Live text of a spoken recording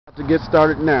To get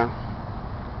started now.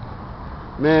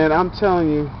 Man, I'm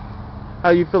telling you,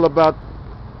 how you feel about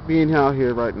being out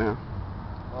here right now?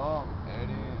 Well,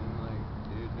 Eddie, and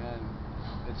dude, man,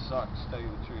 it sucks, to tell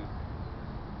you the truth.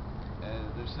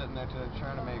 They're sitting there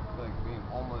trying to make, being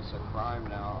homeless a crime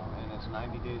now, and it's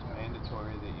 90 days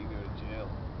mandatory that you go to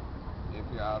jail if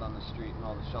you're out on the street and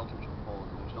all the shelters are full.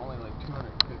 And there's only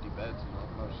 250 beds in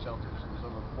most shelters, and there's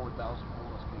over 4,000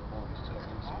 homeless people in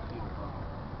St. Petersburg.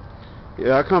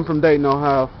 Yeah, I come from Dayton,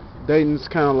 Ohio. Dayton's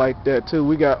kind of like that too.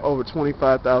 We got over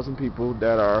 25,000 people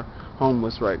that are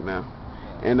homeless right now.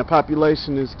 And the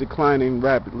population is declining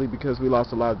rapidly because we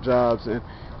lost a lot of jobs, and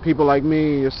people like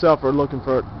me and yourself are looking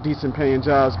for decent paying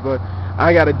jobs, but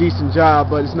I got a decent job,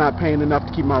 but it's not paying enough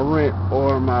to keep my rent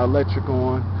or my electric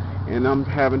on, and I'm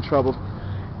having trouble.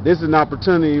 This is an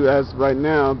opportunity as right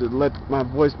now to let my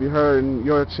voice be heard, and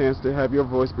your chance to have your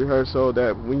voice be heard, so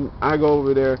that when I go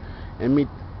over there and meet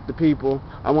the people,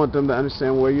 I want them to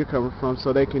understand where you're coming from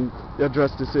so they can address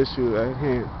this issue at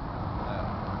hand.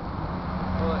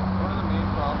 Well, one of the main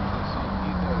problems with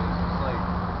CP though is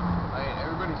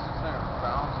everybody sits there and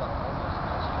frowns on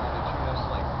homelessness, trying to treat us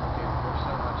like, okay, we're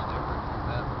so much different from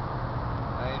them.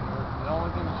 The only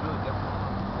thing that's really different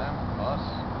from them, from us,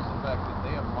 is the fact that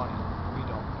they have money, we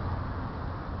don't.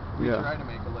 We try to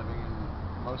make a living, and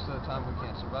most of the time we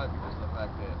can't survive because of the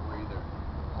fact that we're either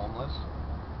homeless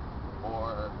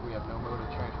or we have no mode of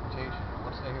transportation. And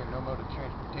once they hear no mode of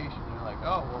transportation, they're like,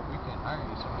 oh, well, we can't hire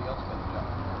you, somebody else got a job.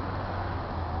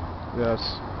 Yes.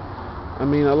 I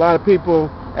mean, a lot of people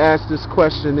ask this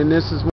question, and this is